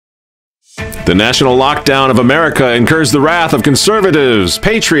The national lockdown of America incurs the wrath of conservatives,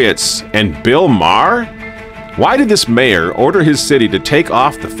 patriots, and Bill Maher? Why did this mayor order his city to take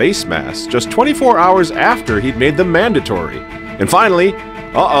off the face masks just 24 hours after he'd made them mandatory? And finally,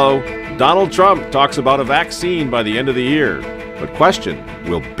 Donald Trump talks about a vaccine by the end of the year. But question,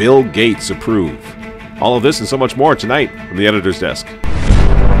 will Bill Gates approve? All of this and so much more tonight from the editor's desk.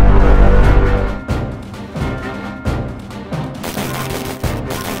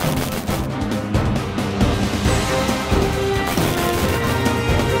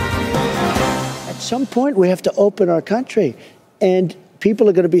 At some point, we have to open our country, and people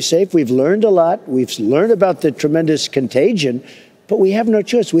are going to be safe. We've learned a lot. We've learned about the tremendous contagion, but we have no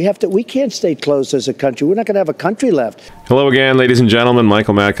choice. We can't stay closed as a country. We're not going to have a country left. Hello again, ladies and gentlemen.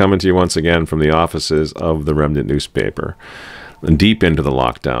 Michael Matt coming to you once again from the offices of the Remnant newspaper. And deep into the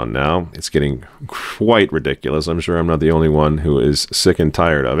lockdown now. It's getting quite ridiculous. I'm sure I'm not the only one who is sick and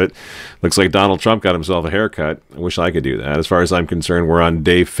tired of it. Looks like Donald Trump got himself a haircut. I wish I could do that. As far as I'm concerned, we're on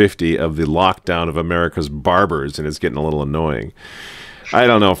day 50 of the lockdown of America's barbers, and it's getting a little annoying. I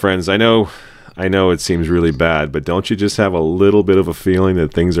don't know, friends. I know it seems really bad, but don't you just have a little bit of a feeling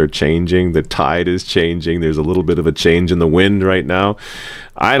that things are changing? The tide is changing. There's a little bit of a change in the wind right now.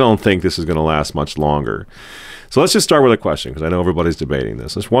 I don't think this is going to last much longer. So let's just start with a question, because I know everybody's debating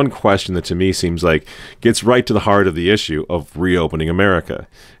this. There's one question that to me seems like gets right to the heart of the issue of reopening America.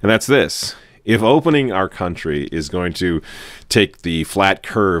 And that's this. If opening our country is going to take the flat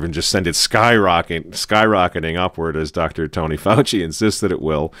curve and just send it skyrocketing upward, as Dr. Tony Fauci insists that it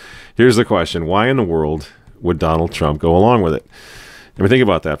will, here's the question. Why in the world would Donald Trump go along with it? I mean, think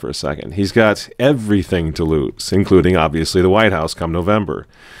about that for a second. He's got everything to lose, including, obviously, the White House come November.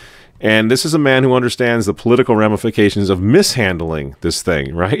 And this is a man who understands the political ramifications of mishandling this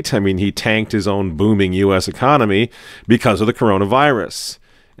thing, right? I mean, he tanked his own booming U.S. economy because of the coronavirus.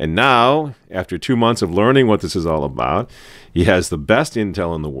 And now, after 2 months of learning what this is all about, he has the best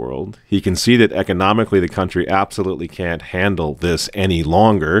intel in the world. He can see that economically the country absolutely can't handle this any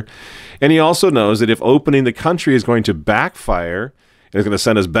longer. And he also knows that if opening the country is going to backfire, and it's going to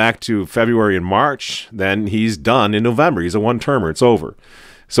send us back to February and March, then he's done in November. He's a one-termer. It's over.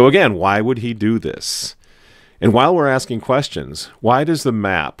 So again, why would he do this? And while we're asking questions, why does the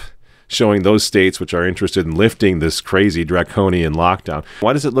map showing those states which are interested in lifting this crazy draconian lockdown,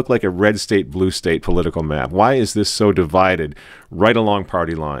 why does it look like a red state, blue state political map? Why is this so divided right along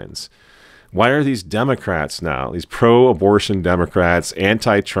party lines? Why are these Democrats now, these pro-abortion Democrats,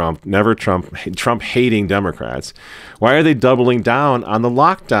 anti-Trump, never Trump-hating Democrats, why are they doubling down on the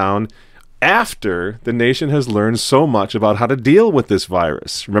lockdown after the nation has learned so much about how to deal with this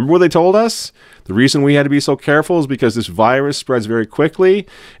virus? Remember what they told us? The reason we had to be so careful is because this virus spreads very quickly,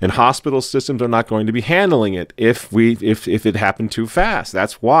 and hospital systems are not going to be handling it if it happened too fast.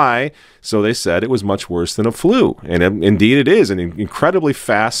 That's why, so they said, it was much worse than a flu. And indeed it is an incredibly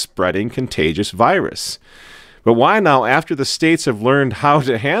fast-spreading, contagious virus. But why now, after the states have learned how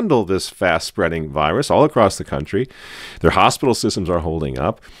to handle this fast-spreading virus all across the country, their hospital systems are holding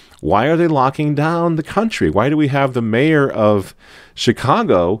up, why are they locking down the country? Why do we have the mayor of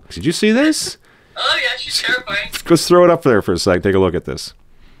Chicago? Did you see this? Oh, yeah, she's terrifying. Let's throw it up there for a sec. Take a look at this.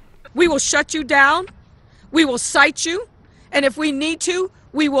 We will shut you down. We will cite you. And if we need to,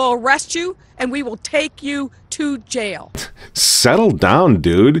 we will arrest you and we will take you to jail. Settle down,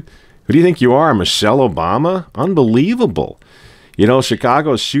 dude. Who do you think you are, Michelle Obama? Unbelievable. You know,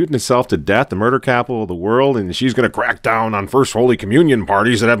 Chicago's shooting itself to death, the murder capital of the world, and she's going to crack down on First Holy Communion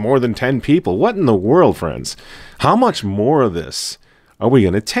parties that have more than 10 people. What in the world, friends? How much more of this are we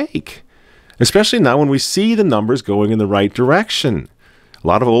going to take? Especially now when we see the numbers going in the right direction. A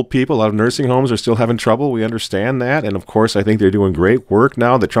lot of old people, a lot of nursing homes are still having trouble. We understand that. And of course, I think they're doing great work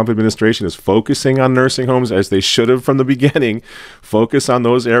now. The Trump administration is focusing on nursing homes as they should have from the beginning. Focus on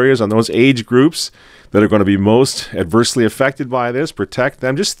those areas, on those age groups that are going to be most adversely affected by this. Protect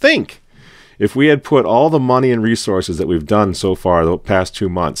them. Just think, if we had put all the money and resources that we've done so far the past 2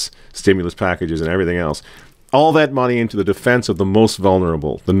 months, stimulus packages and everything else, all that money into the defense of the most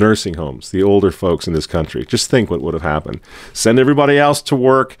vulnerable, the nursing homes, the older folks in this country. Just think what would have happened. Send everybody else to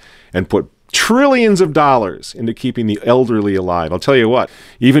work and put trillions of dollars into keeping the elderly alive. I'll tell you what,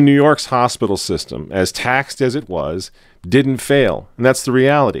 even New York's hospital system, as taxed as it was, didn't fail. And that's the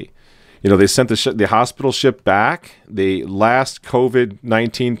reality. You know, they sent the hospital ship back. The last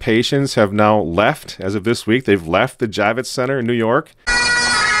COVID-19 patients have now left as of this week. They've left the Javits Center in New York.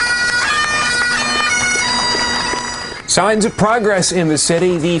 Signs of progress in the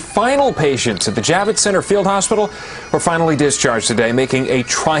city. The final patients at the Javits Center Field Hospital were finally discharged today, making a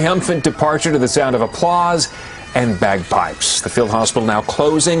triumphant departure to the sound of applause and bagpipes. The field hospital now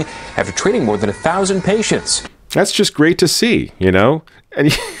closing after treating more than 1,000 patients. That's just great to see, you know?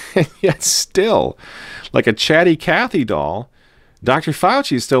 And yet still, like a chatty Cathy doll, Dr.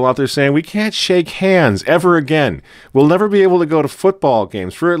 Fauci is still out there saying we can't shake hands ever again. We'll never be able to go to football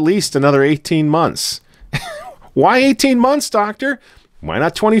games for at least another 18 months. Why 18 months, doctor? Why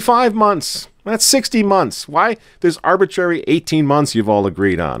not 25 months? Why not 60 months? Why this arbitrary 18 months you've all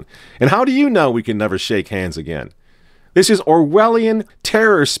agreed on? And how do you know we can never shake hands again? This is Orwellian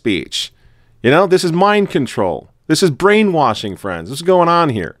terror speech. You know, this is mind control. This is brainwashing, friends. What's going on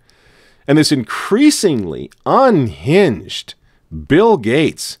here? And this increasingly unhinged Bill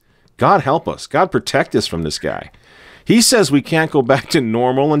Gates, God help us, God protect us from this guy. He says we can't go back to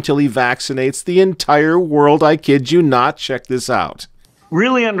normal until he vaccinates the entire world. I kid you not. Check this out.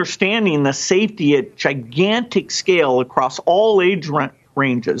 Really understanding the safety at gigantic scale across all age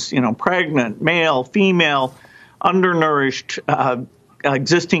ranges, you know, pregnant, male, female, undernourished,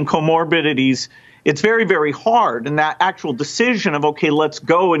 existing comorbidities. It's very, very hard. And that actual decision of, okay, let's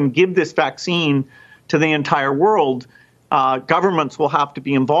go and give this vaccine to the entire world, governments will have to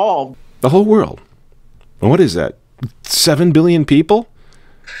be involved. The whole world. And what is that? 7 billion people?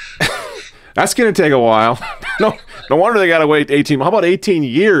 That's going to take a while. No wonder they got to wait 18. How about 18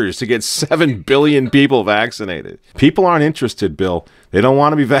 years to get 7 billion people vaccinated? People aren't interested, Bill. They don't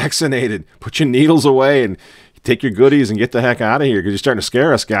want to be vaccinated. Put your needles away and take your goodies and get the heck out of here because you're starting to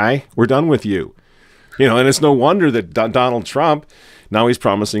scare us, guy. We're done with you. You know, and it's no wonder that Donald Trump, now he's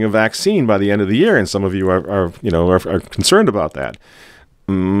promising a vaccine by the end of the year, and some of you are concerned about that.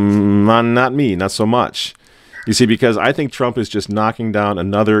 Not me, not so much. You see, because I think Trump is just knocking down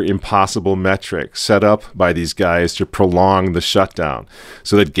another impossible metric set up by these guys to prolong the shutdown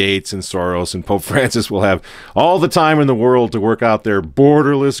so that Gates and Soros and Pope Francis will have all the time in the world to work out their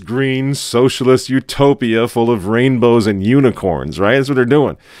borderless green socialist utopia full of rainbows and unicorns, right? That's what they're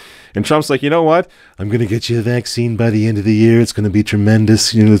doing. And Trump's like, you know what? I'm going to get you a vaccine by the end of the year. It's going to be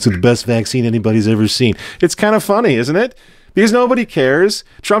tremendous. You know, it's the best vaccine anybody's ever seen. It's kind of funny, isn't it? Because nobody cares.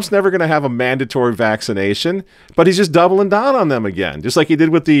 Trump's never going to have a mandatory vaccination, but he's just doubling down on them again, just like he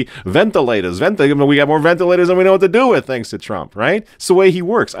did with the ventilators. We got more ventilators than we know what to do with, thanks to Trump, right? It's the way he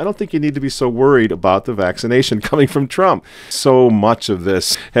works. I don't think you need to be so worried about the vaccination coming from Trump. So much of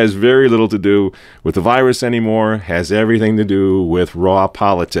this has very little to do with the virus anymore, has everything to do with raw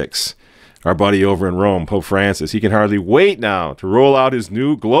politics. Our buddy over in Rome, Pope Francis, he can hardly wait now to roll out his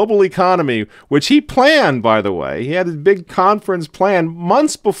new global economy, which he planned, by the way. He had his big conference planned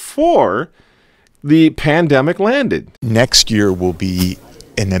months before the pandemic landed. Next year will be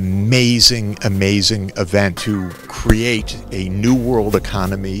an amazing, amazing event to create a new world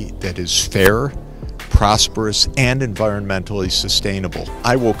economy that is fair, prosperous, and environmentally sustainable.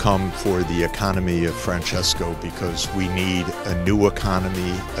 I will come for the economy of Francesco because we need a new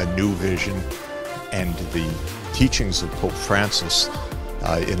economy, a new vision, and the teachings of Pope Francis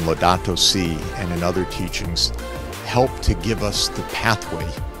in Laudato Si and in other teachings help to give us the pathway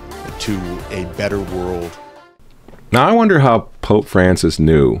to a better world. Now, I wonder how Pope Francis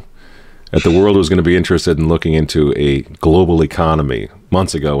knew that the world was going to be interested in looking into a global economy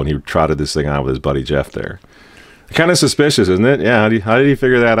months ago when he trotted this thing out with his buddy Jeff there. Kind of suspicious, isn't it? Yeah, how did he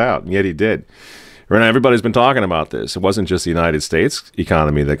figure that out? And yet he did. Right now, everybody's been talking about this. It wasn't just the United States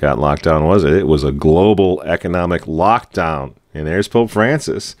economy that got locked down, was it? It was a global economic lockdown. And there's Pope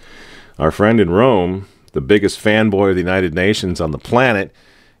Francis, our friend in Rome, the biggest fanboy of the United Nations on the planet.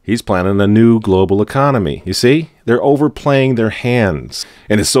 He's planning a new global economy. You see? They're overplaying their hands.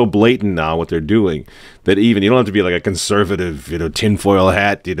 And it's so blatant now what they're doing that even, you don't have to be like a conservative, tinfoil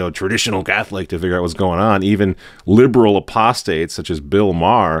hat, traditional Catholic to figure out what's going on. Even liberal apostates such as Bill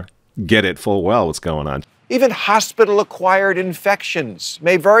Maher get it full well what's going on. Even hospital-acquired infections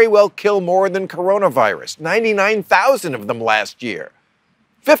may very well kill more than coronavirus. 99,000 of them last year.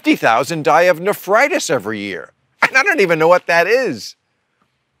 50,000 die of nephritis every year. And I don't even know what that is.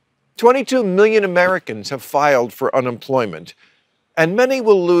 22 million Americans have filed for unemployment, and many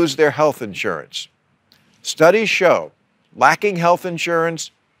will lose their health insurance. Studies show lacking health insurance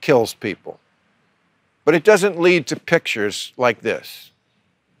kills people. But it doesn't lead to pictures like this,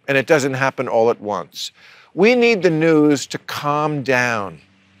 and it doesn't happen all at once. We need the news to calm down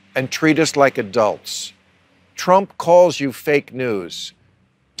and treat us like adults. Trump calls you fake news.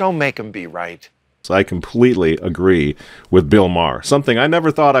 Don't make him be right. So I completely agree with Bill Maher, something I never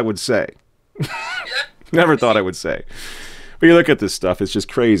thought I would say. Never thought I would say. But you look at this stuff, it's just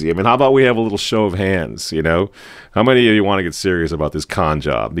crazy. I mean, how about we have a little show of hands, How many of you want to get serious about this con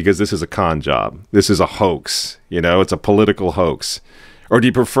job? Because this is a con job. This is a hoax, it's a political hoax. Or do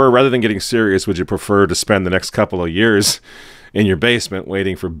you prefer, rather than getting serious, would you prefer to spend the next couple of years in your basement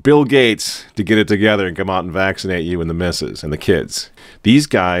waiting for Bill Gates to get it together and come out and vaccinate you and the missus and the kids? These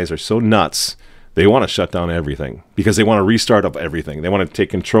guys are so nuts. They want to shut down everything because they want to restart up everything. They want to take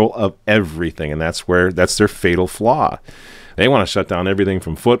control of everything, and that's their fatal flaw. They want to shut down everything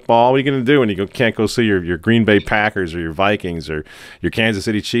from football. What are you going to do when you can't go see your Green Bay Packers or your Vikings or your Kansas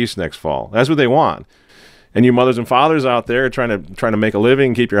City Chiefs next fall? That's what they want. And you mothers and fathers out there trying to make a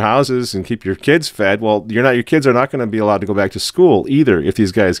living, keep your houses and keep your kids fed. Well, your kids are not going to be allowed to go back to school either if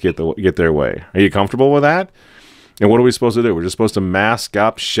these guys get their way. Are you comfortable with that? And what are we supposed to do? We're just supposed to mask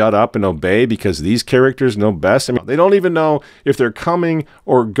up, shut up, and obey because these characters know best. I mean, they don't even know if they're coming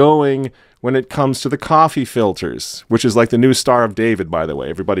or going when it comes to the coffee filters, which is like the new Star of David, by the way.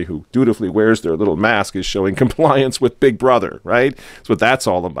 Everybody who dutifully wears their little mask is showing compliance with Big Brother, right? That's what that's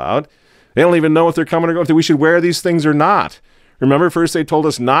all about. They don't even know if they're coming or going, if we should wear these things or not. Remember, first they told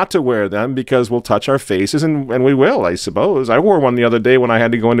us not to wear them because we'll touch our faces, and we will, I suppose. I wore one the other day when I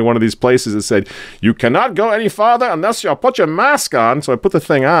had to go into one of these places that said, you cannot go any farther unless you put your mask on. So I put the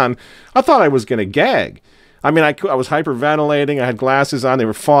thing on. I thought I was going to gag. I mean, I was hyperventilating. I had glasses on. They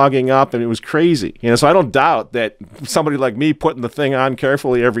were fogging up, and it was crazy. So I don't doubt that somebody like me putting the thing on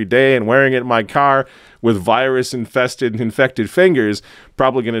carefully every day and wearing it in my car with infected fingers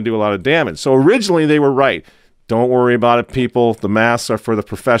probably going to do a lot of damage. So originally they were right. Don't worry about it, people. The masks are for the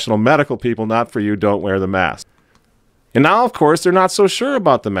professional medical people, not for you. Don't wear the mask. And now, of course, they're not so sure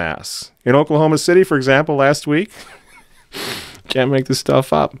about the masks. In Oklahoma City, for example, last week, can't make this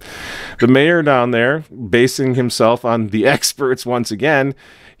stuff up. The mayor down there, basing himself on the experts once again,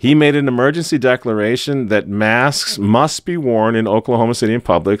 he made an emergency declaration that masks must be worn in Oklahoma City in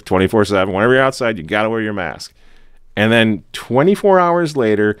public 24/7. Whenever you're outside, you got to wear your mask. And then 24 hours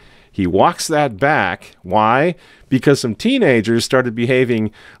later, he walks that back. Why? Because some teenagers started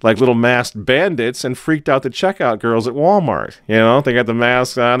behaving like little masked bandits and freaked out the checkout girls at Walmart. They got the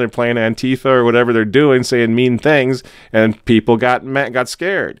masks on, they're playing Antifa or whatever they're doing, saying mean things, and people got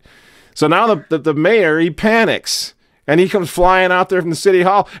scared. So now the mayor, he panics. And he comes flying out there from the city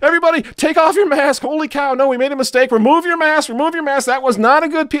hall. Everybody, take off your mask. Holy cow, no, we made a mistake. Remove your mask. Remove your mask. That was not a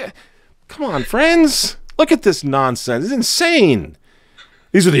good... Come on, friends. Look at this nonsense. It's insane.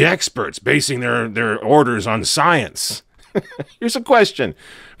 These are the experts basing their orders on science. Here's a question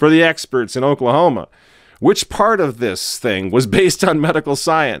for the experts in Oklahoma. Which part of this thing was based on medical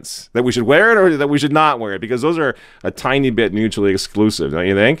science? That we should wear it or that we should not wear it? Because those are a tiny bit mutually exclusive, don't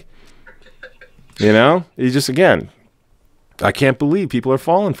you think? You just, again... I can't believe people are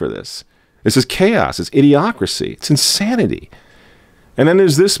falling for this. This is chaos. It's idiocracy. It's insanity. And then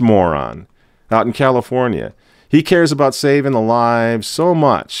there's this moron out in California. He cares about saving the lives so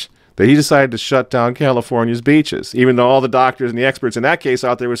much that he decided to shut down California's beaches, even though all the doctors and the experts in that case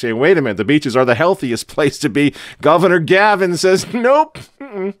out there were saying, wait a minute, the beaches are the healthiest place to be. Governor Gavin says, nope,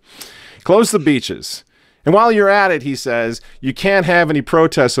 close the beaches. And while you're at it, he says, you can't have any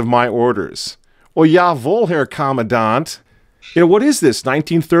protests of my orders. Well, jawohl, Herr Kommandant. What is this,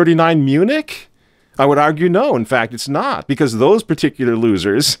 1939 Munich? I would argue no. In fact, it's not, because those particular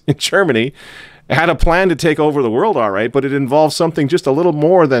losers in Germany had a plan to take over the world, all right, but it involved something just a little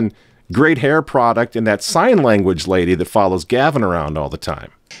more than great hair product and that sign language lady that follows Gavin around all the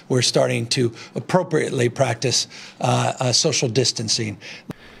time. We're starting to appropriately practice social distancing.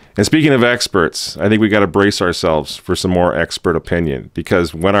 And speaking of experts, I think we got to brace ourselves for some more expert opinion,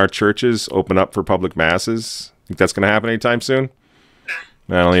 because when our churches open up for public masses, think that's going to happen anytime soon?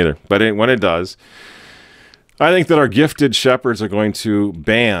 I don't either. But when it does, I think that our gifted shepherds are going to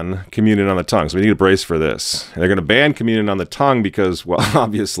ban communion on the tongue. So we need to brace for this. And they're going to ban communion on the tongue because, well,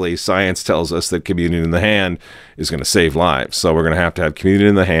 obviously, science tells us that communion in the hand is going to save lives. So we're going to have communion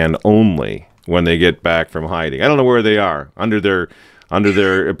in the hand only when they get back from hiding. I don't know where they are. Under their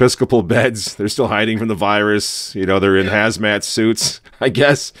Episcopal beds. They're still hiding from the virus. They're in hazmat suits, I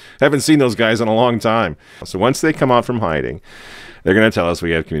guess. Haven't seen those guys in a long time. So once they come out from hiding, they're going to tell us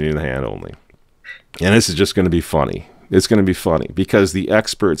we have communion in the hand only. And this is just going to be funny. It's going to be funny because the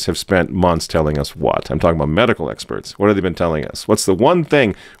experts have spent months telling us what? I'm talking about medical experts. What have they been telling us? What's the one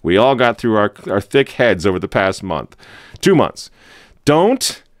thing we all got through our thick heads over the past month? 2 months.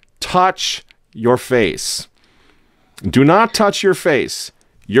 Don't touch your face. Do not touch your face.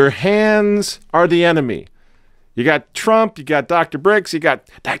 Your hands are the enemy. You got Trump, you got Dr. Briggs, you got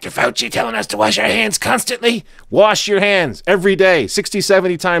Dr. Fauci telling us to wash our hands constantly. Wash your hands every day, 60,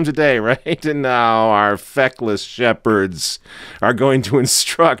 70 times a day, right? And now our feckless shepherds are going to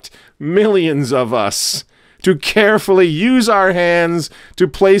instruct millions of us to carefully use our hands to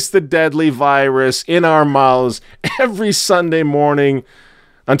place the deadly virus in our mouths every Sunday morning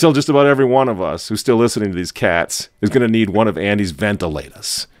until just about every one of us who's still listening to these cats is going to need one of Andy's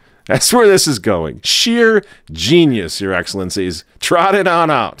ventilators. That's where this is going. Sheer genius, Your Excellencies. Trot it on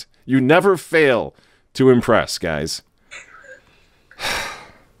out. You never fail to impress, guys.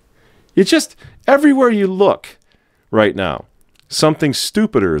 You just, everywhere you look right now, something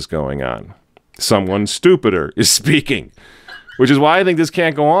stupider is going on. Someone stupider is speaking, which is why I think this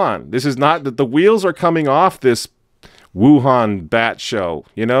can't go on. This is not, that the wheels are coming off this Wuhan bat show.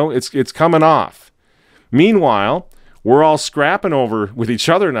 You know, it's coming off. Meanwhile, we're all scrapping over with each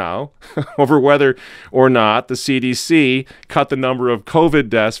other now over whether or not the CDC cut the number of COVID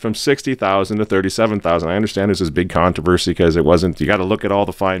deaths from 60,000 to 37,000. I understand this is big controversy because it wasn't, you got to look at all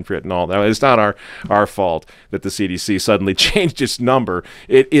the fine print and all that. It's not our fault that the CDC suddenly changed its number.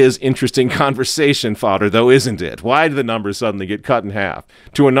 It is interesting conversation fodder, though, isn't it? Why did the number suddenly get cut in half?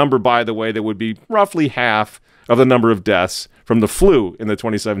 To a number, by the way, that would be roughly half of the number of deaths from the flu in the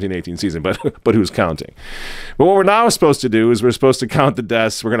 2017-18 season, but who's counting? But what we're now supposed to do is we're supposed to count the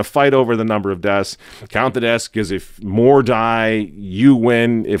deaths. We're going to fight over the number of deaths. Count the deaths, because if more die, you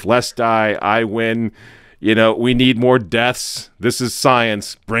win. If less die, I win. You know, we need more deaths. This is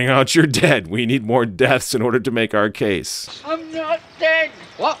science. Bring out your dead. We need more deaths in order to make our case. I'm not dead.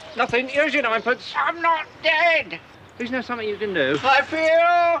 What? Nothing. Here's your ninepence. I'm not dead. Isn't there something you can do? I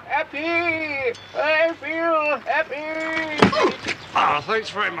feel happy. I feel happy. Ah,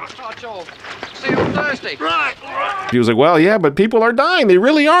 thanks very much. That's all. See you on Thursday. Right. He was like, well, yeah, but people are dying. They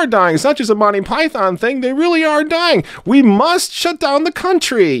really are dying. It's not just a Monty Python thing. They really are dying. We must shut down the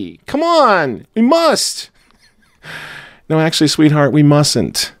country. Come on. We must. No, actually, sweetheart, we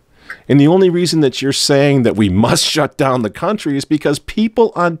mustn't. And the only reason that you're saying that we must shut down the country is because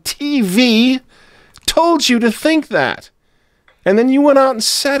people on TV told you to think that. And then you went out and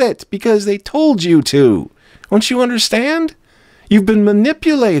said it because they told you to. Don't you understand? You've been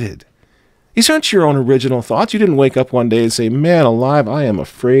manipulated. These aren't your own original thoughts. You didn't wake up one day and say, man alive, I am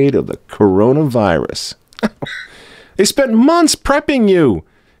afraid of the coronavirus. They spent months prepping you.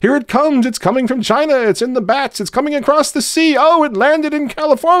 Here it comes. It's coming from China. It's in the bats. It's coming across the sea. Oh, it landed in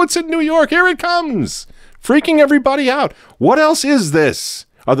California. Oh, it's in New York. Here it comes. Freaking everybody out. What else is this?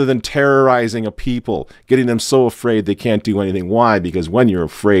 Other than terrorizing a people, getting them so afraid they can't do anything. Why? Because when you're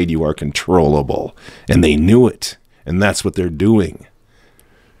afraid, you are controllable. And they knew it. And that's what they're doing.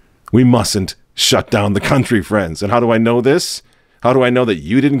 We mustn't shut down the country, friends. And how do I know this? How do I know that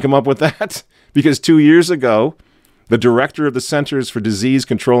you didn't come up with that? Because 2 years ago, the director of the Centers for Disease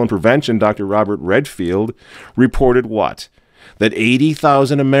Control and Prevention, Dr. Robert Redfield, reported what? That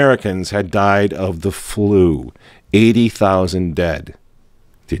 80,000 Americans had died of the flu. 80,000 dead.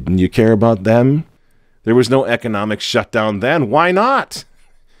 Didn't you care about them? There was no economic shutdown then. Why not?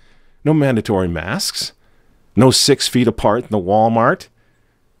 No mandatory masks. No 6 feet apart in the Walmart.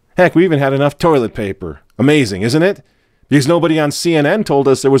 Heck, we even had enough toilet paper. Amazing, isn't it? Because nobody on CNN told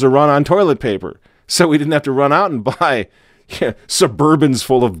us there was a run on toilet paper. So we didn't have to run out and buy Suburbans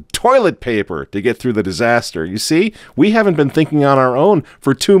full of toilet paper to get through the disaster. You see, we haven't been thinking on our own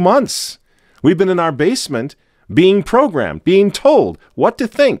for 2 months. We've been in our basement being programmed, being told what to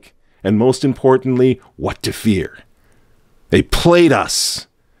think, and most importantly, what to fear. They played us,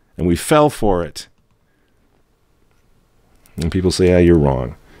 and we fell for it. And people say, yeah, you're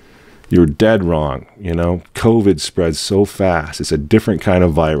wrong. You're dead wrong. You know, COVID spreads so fast. It's a different kind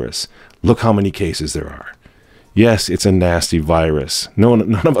of virus. Look how many cases there are. Yes, it's a nasty virus.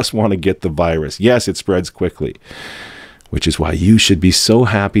 None of us want to get the virus. Yes, it spreads quickly, which is why you should be so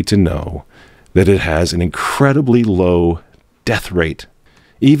happy to know that it has an incredibly low death rate.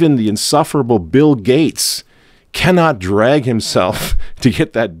 Even the insufferable Bill Gates cannot drag himself to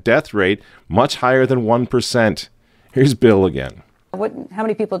get that death rate much higher than 1%. Here's Bill again. How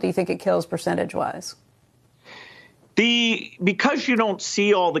many people do you think it kills percentage-wise? Because you don't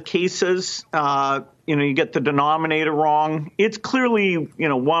see all the cases, you get the denominator wrong. It's clearly,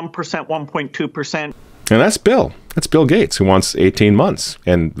 1%, 1.2%. And that's Bill. That's Bill Gates, who wants 18 months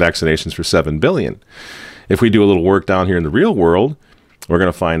and vaccinations for 7 billion. If we do a little work down here in the real world, we're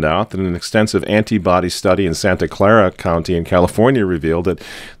going to find out that an extensive antibody study in Santa Clara County in California revealed that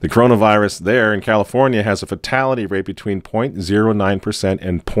the coronavirus there in California has a fatality rate between 0.09%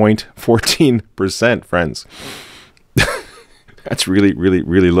 and 0.14%, friends. That's really, really,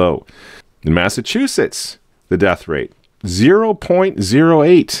 really low. In Massachusetts, the death rate,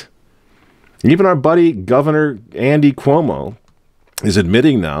 0.08. Even our buddy Governor Andy Cuomo is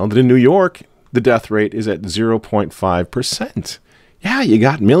admitting now that in New York, the death rate is at 0.5%. Yeah, you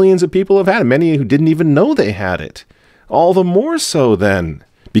got millions of people who have had it, many who didn't even know they had it. All the more so then,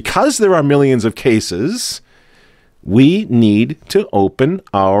 because there are millions of cases, we need to open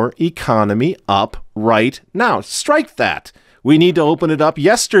our economy up right now. Strike that. We need to open it up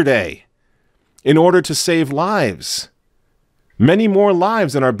yesterday in order to save lives. Many more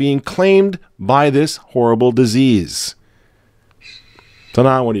lives than are being claimed by this horrible disease. So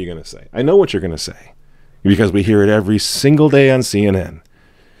now what are you going to say? I know what you're going to say, because we hear it every single day on CNN.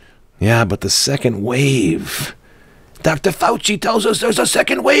 Yeah, but the second wave. Dr. Fauci tells us there's a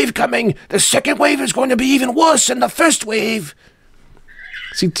second wave coming. The second wave is going to be even worse than the first wave.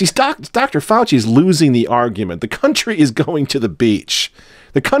 See, Dr. Fauci is losing the argument. The country is going to the beach.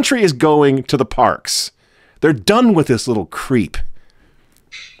 The country is going to the parks. They're done with this little creep.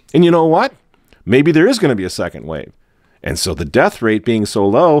 And you know what? Maybe there is going to be a second wave. And so the death rate being so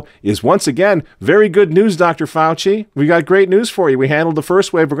low is, once again, very good news, Dr. Fauci. We got great news for you. We handled the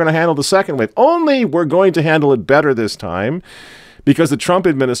first wave. We're going to handle the second wave. Only we're going to handle it better this time because the Trump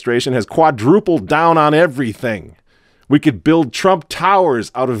administration has quadrupled down on everything. We could build Trump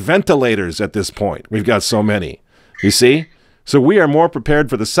towers out of ventilators at this point. We've got so many. You see? So we are more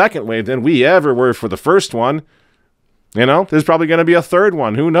prepared for the second wave than we ever were for the first one. You know, there's probably going to be a third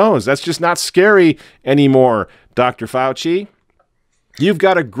one. Who knows? That's just not scary anymore, Dr. Fauci. You've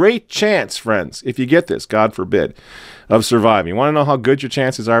got a great chance, friends, if you get this, God forbid, of surviving. You want to know how good your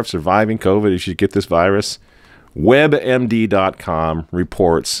chances are of surviving COVID if you get this virus? WebMD.com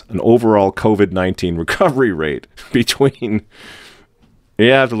reports an overall COVID-19 recovery rate between,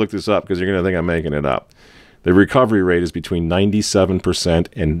 you have to look this up because you're going to think I'm making it up. The recovery rate is between 97%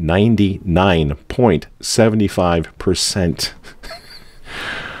 and 99.75%.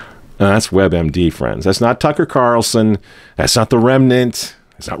 That's WebMD, friends. That's not Tucker Carlson. That's not The Remnant.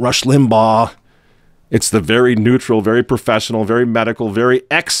 It's not Rush Limbaugh. It's the very neutral, very professional, very medical, very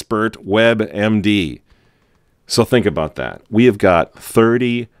expert WebMD. So think about that. We have got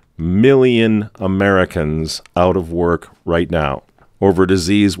 30 million Americans out of work right now over a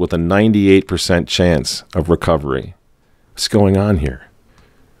disease with a 98% chance of recovery. What's going on here?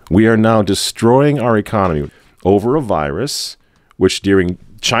 We are now destroying our economy over a virus, which during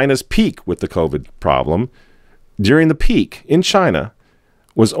China's peak with the COVID problem, during the peak in China,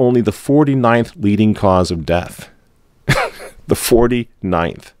 was only the 49th leading cause of death. The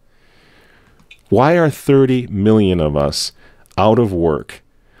 49th. Why are 30 million of us out of work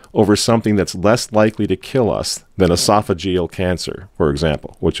over something that's less likely to kill us than esophageal cancer, for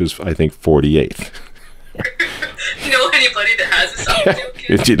example, which is, I think, 48th? You know anybody that has esophageal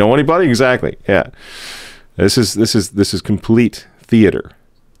cancer? Do you know anybody? Exactly. Yeah. This is complete theater.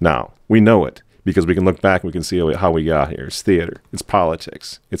 Now, we know it because we can look back and we can see how we got here. It's theater. It's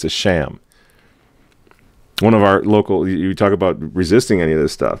politics. It's a sham. One of our local, you talk about resisting any of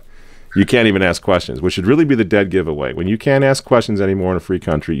this stuff. You can't even ask questions, which should really be the dead giveaway. When you can't ask questions anymore in a free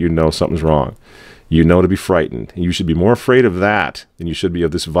country, you know something's wrong. You know to be frightened. And you should be more afraid of that than you should be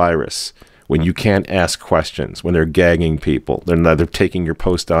of this virus. When you can't ask questions, when they're gagging people, they're taking your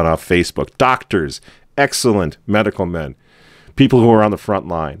post down off Facebook. Doctors, excellent medical men, people who are on the front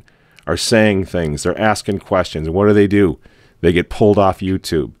line are saying things. They're asking questions. And what do? They get pulled off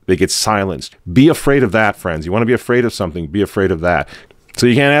YouTube. They get silenced. Be afraid of that, friends. You want to be afraid of something, be afraid of that. So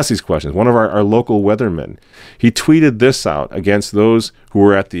you can't ask these questions. One of our local weathermen, he tweeted this out against those who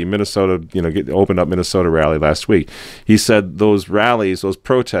were at the Minnesota, Open Up Minnesota rally last week. He said those rallies, those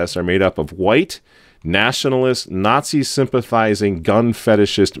protests are made up of white, nationalist, Nazi-sympathizing, gun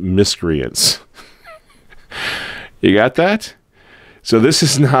fetishist miscreants. You got that? So this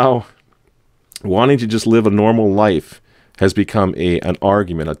is now wanting to just live a normal life has become an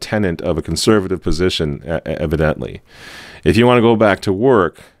argument, a tenet of a conservative position, evidently. If you want to go back to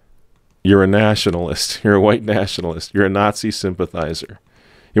work, you're a nationalist. You're a white nationalist. You're a Nazi sympathizer.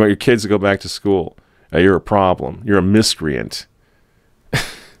 You want your kids to go back to school. You're a problem. You're a miscreant.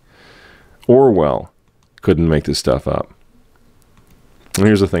 Orwell couldn't make this stuff up. And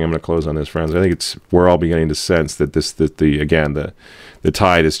here's the thing. I'm going to close on this, friends. I think we're all beginning to sense that the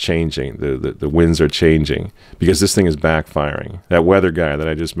tide is changing. The winds are changing because this thing is backfiring. That weather guy that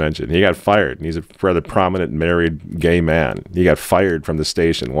I just mentioned, he got fired. And he's a rather prominent married gay man. He got fired from the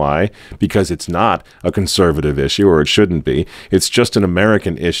station. Why? Because it's not a conservative issue, or it shouldn't be. It's just an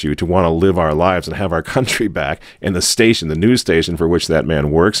American issue to want to live our lives and have our country back. And the station, the news station for which that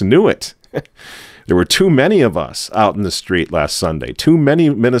man works, knew it. There were too many of us out in the street last Sunday, too many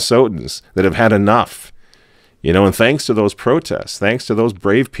Minnesotans that have had enough. And thanks to those protests, thanks to those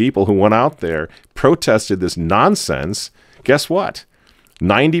brave people who went out there, protested this nonsense, guess what?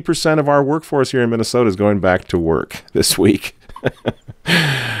 90% of our workforce here in Minnesota is going back to work this week.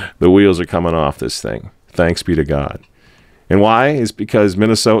 The wheels are coming off this thing. Thanks be to God. And why? Is because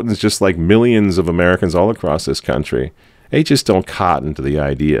Minnesotans, just like millions of Americans all across this country, they just don't cotton to the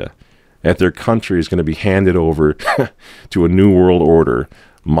idea that their country is going to be handed over to a new world order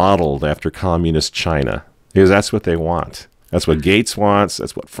modeled after communist China. Because that's what they want. That's what Gates wants.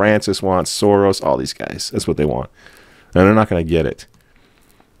 That's what Francis wants. Soros, all these guys. That's what they want. And they're not going to get it.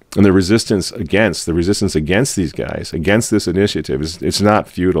 And the resistance against these guys, against this initiative, it's not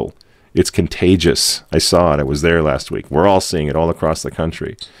futile. It's contagious. I saw it. I was there last week. We're all seeing it all across the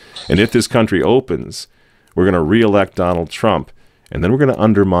country. And if this country opens, we're going to re-elect Donald Trump, and then we're going to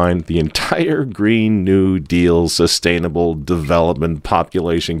undermine the entire Green New Deal, sustainable development,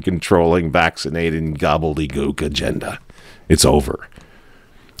 population controlling, vaccinating, gobbledygook agenda. It's over.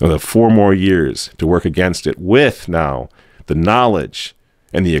 We'll have 4 more years to work against it with now the knowledge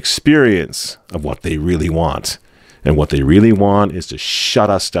and the experience of what they really want. And what they really want is to shut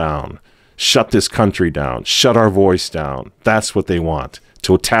us down, shut this country down, shut our voice down. That's what they want.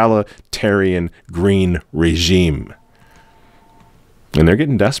 Totalitarian green regime. And they're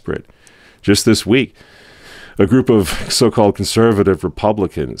getting desperate. Just this week, a group of so-called conservative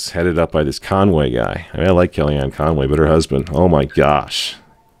Republicans headed up by this Conway guy. I mean, I like Kellyanne Conway, but her husband, oh my gosh.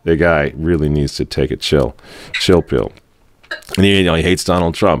 The guy really needs to take a chill pill. And he hates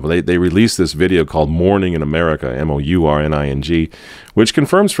Donald Trump. They released this video called Morning in America, M-O-U-R-N-I-N-G, which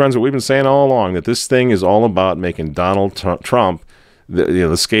confirms, friends, what we've been saying all along, that this thing is all about making Donald Trump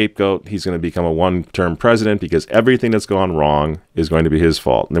the scapegoat. He's going to become a one-term president because everything that's gone wrong is going to be his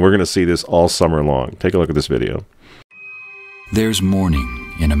fault. And we're going to see this all summer long. Take a look at this video. There's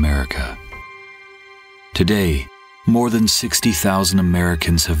morning in America. Today, more than 60,000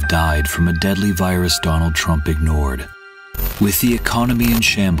 Americans have died from a deadly virus Donald Trump ignored. With the economy in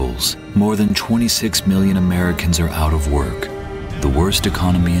shambles, more than 26 million Americans are out of work, the worst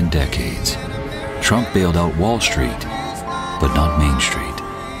economy in decades. Trump bailed out Wall Street, but not Main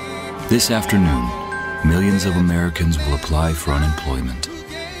Street. This afternoon, millions of Americans will apply for unemployment.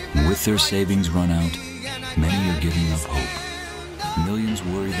 And with their savings run out, many are giving up hope. Millions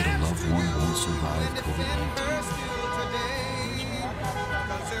worry that a loved one won't survive COVID-19.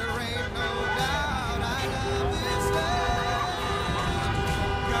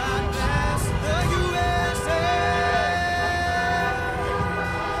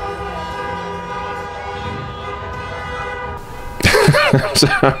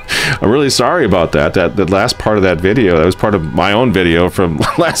 I'm really sorry about that. That last part of that video, that was part of my own video from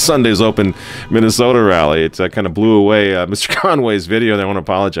last Sunday's open Minnesota rally. It kind of blew away Mr. Conway's video, and I want to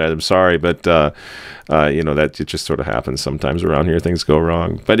apologize. I'm sorry, but that it just sort of happens sometimes around here. Things go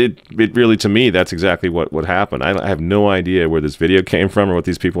wrong. But it really, to me, that's exactly what happened. I have no idea where this video came from or what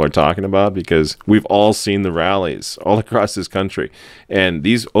these people are talking about, because we've all seen the rallies all across this country. And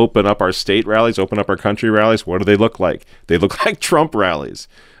these open up our state rallies, open up our country rallies. What do they look like? They look like Trump rallies.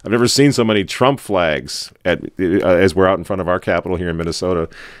 I've never seen so many Trump flags as we're out in front of our Capitol here in Minnesota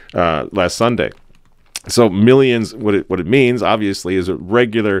last Sunday. So millions, what it means, obviously, is that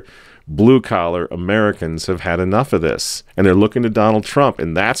regular blue-collar Americans have had enough of this, and they're looking to Donald Trump,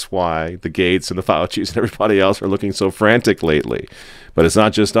 and that's why the Gates and the Faucis and everybody else are looking so frantic lately. But it's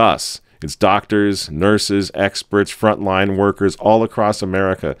not just us. It's doctors, nurses, experts, frontline workers all across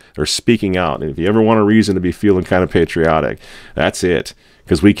America are speaking out. And if you ever want a reason to be feeling kind of patriotic, that's it.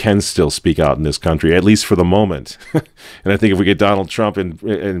 Because we can still speak out in this country, at least for the moment. And I think if we get Donald Trump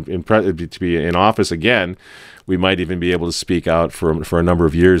to be in office again, we might even be able to speak out for a number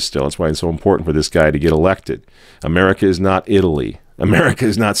of years still. That's why it's so important for this guy to get elected. America is not Italy. America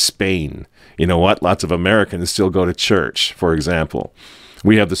is not Spain. You know what? Lots of Americans still go to church, for example.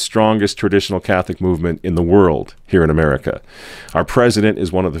 We have the strongest traditional Catholic movement in the world here in America. Our president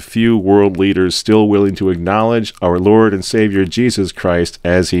is one of the few world leaders still willing to acknowledge our Lord and Savior Jesus Christ,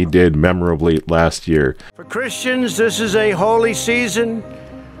 as he did memorably last year. For Christians, this is a holy season,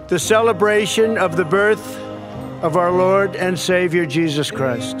 the celebration of the birth of our Lord and Savior Jesus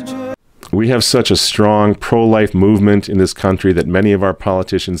Christ. We have such a strong pro-life movement in this country that many of our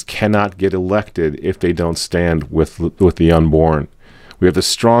politicians cannot get elected if they don't stand with the unborn. We have the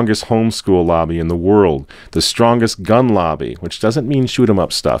strongest homeschool lobby in the world, the strongest gun lobby, which doesn't mean shoot 'em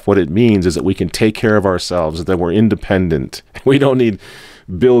up stuff. What it means is that we can take care of ourselves, that we're independent. We don't need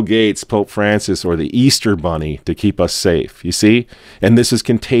Bill Gates, Pope Francis, or the Easter Bunny to keep us safe. You see? And this is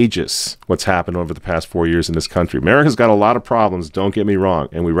contagious, what's happened over the past 4 years in this country. America's got a lot of problems, don't get me wrong,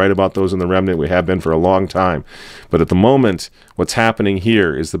 and we write about those in the Remnant. We have been for a long time. But at the moment, what's happening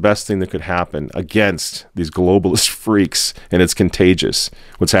here is the best thing that could happen against these globalist freaks, and it's contagious.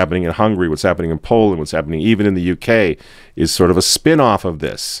 What's happening in Hungary, what's happening in Poland, what's happening even in the UK is sort of a spin-off of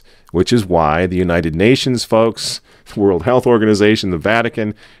this, which is why the United Nations folks, the World Health Organization, the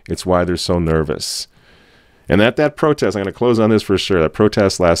Vatican, it's why they're so nervous. And at that protest, I'm going to close on this for sure, that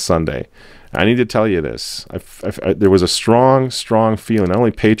protest last Sunday, I need to tell you this. There was a strong feeling, not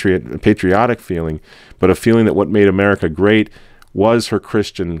only patriotic feeling, but a feeling that what made America great was her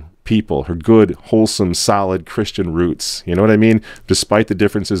Christian people, her good, wholesome, solid Christian roots. You know what I mean? Despite the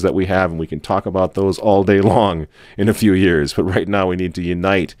differences that we have, and we can talk about those all day long in a few years, but right now we need to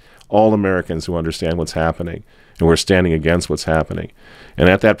unite all Americans who understand what's happening, and we're standing against what's happening. And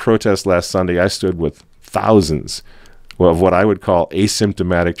at that protest last Sunday, I stood with thousands of what I would call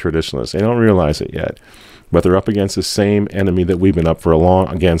asymptomatic traditionalists. They don't realize it yet, but they're up against the same enemy that we've been up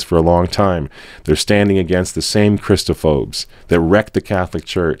against for a long time. They're standing against the same Christophobes that wrecked the Catholic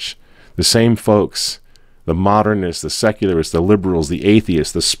Church, the same folks, the modernists, the secularists, the liberals, the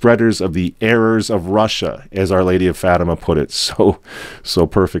atheists, the spreaders of the errors of Russia, as Our Lady of Fatima put it so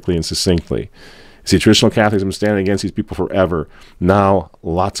perfectly and succinctly. See, traditional Catholics have been standing against these people forever. Now,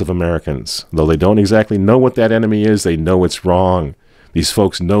 lots of Americans, though they don't exactly know what that enemy is, they know it's wrong. These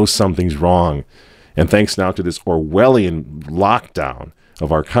folks know something's wrong. And thanks now to this Orwellian lockdown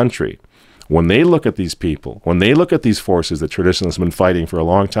of our country, when they look at these people, when they look at these forces that traditionalists have been fighting for a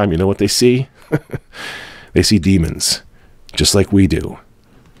long time, you know what they see? They see demons, just like we do.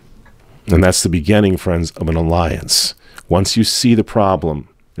 And that's the beginning, friends, of an alliance. Once you see the problem,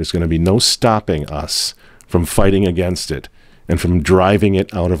 there's going to be no stopping us from fighting against it and from driving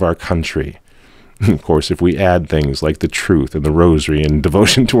it out of our country. Of course, if we add things like the truth and the rosary and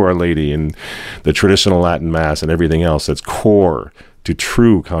devotion to Our Lady and the traditional Latin Mass and everything else that's core to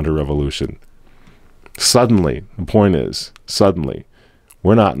true counter-revolution, suddenly, the point is, suddenly,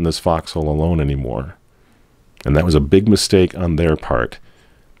 we're not in this foxhole alone anymore. And that was a big mistake on their part.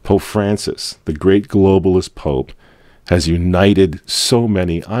 Pope Francis, the great globalist pope, has united so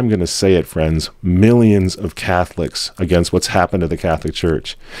many, I'm going to say it, friends, millions of Catholics against what's happened to the Catholic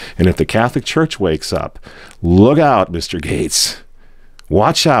Church. And if the Catholic Church wakes up, look out, Mr. Gates.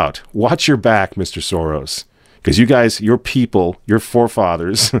 Watch out. Watch your back, Mr. Soros. Because you guys, your people, your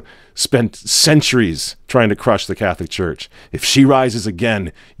forefathers, spent centuries trying to crush the Catholic Church. If she rises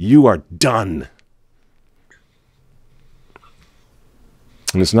again, you are done.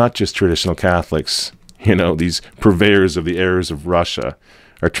 And it's not just traditional Catholics. You know, these purveyors of the errors of Russia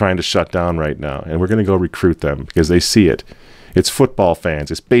are trying to shut down right now. And we're going to go recruit them because they see it. It's football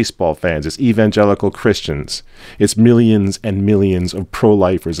fans, it's baseball fans, it's evangelical Christians. It's millions and millions of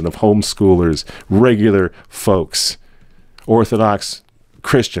pro-lifers and of homeschoolers, regular folks, Orthodox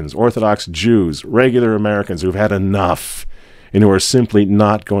Christians, Orthodox Jews, regular Americans who've had enough and who are simply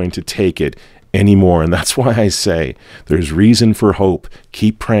not going to take it anymore. And that's why I say there's reason for hope.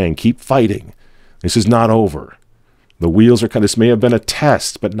 Keep praying, keep fighting. This is not over. The wheels are kind of, this may have been a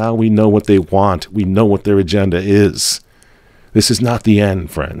test, but now we know what they want. We know what their agenda is. This is not the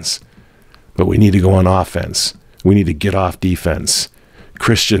end, friends. But we need to go on offense. We need to get off defense.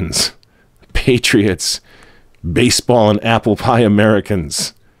 Christians, patriots, baseball and apple pie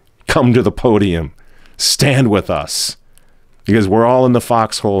Americans, come to the podium. Stand with us. Because we're all in the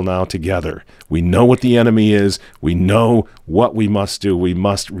foxhole now together. We know what the enemy is. We know what we must do. We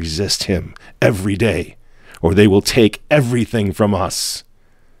must resist him every day, or they will take everything from us,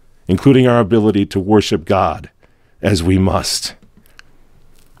 including our ability to worship God as we must.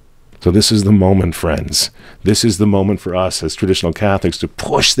 So this is the moment, friends. This is the moment for us as traditional Catholics to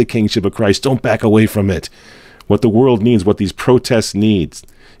push the kingship of Christ. Don't back away from it. What the world needs, what these protests need,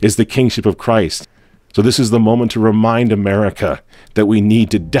 is the kingship of Christ. So this is the moment to remind America that we need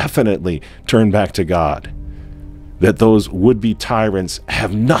to definitely turn back to God, that those would-be tyrants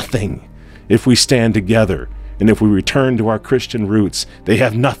have nothing if we stand together, and if we return to our Christian roots, they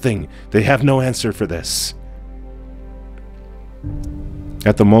have nothing. They have no answer for this.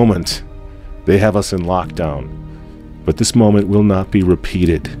 At the moment, they have us in lockdown, but this moment will not be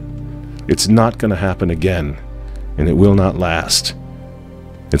repeated. It's not going to happen again, and it will not last.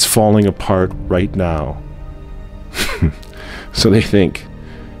 It's falling apart right now. So they think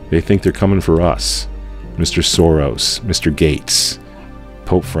they're coming for us. Mr. Soros, Mr. Gates,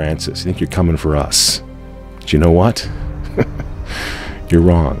 Pope Francis, you think you're coming for us. But you know what? You're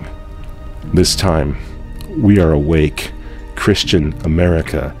wrong. This time, we are awake, Christian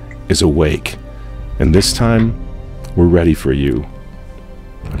America is awake. And this time, we're ready for you.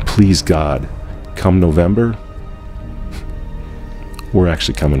 Please, God, come November, we're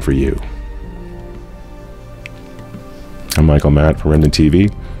actually coming for you. I'm Michael Matt for Remnant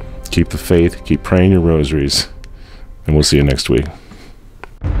TV. Keep the faith, keep praying your rosaries, and we'll see you next week.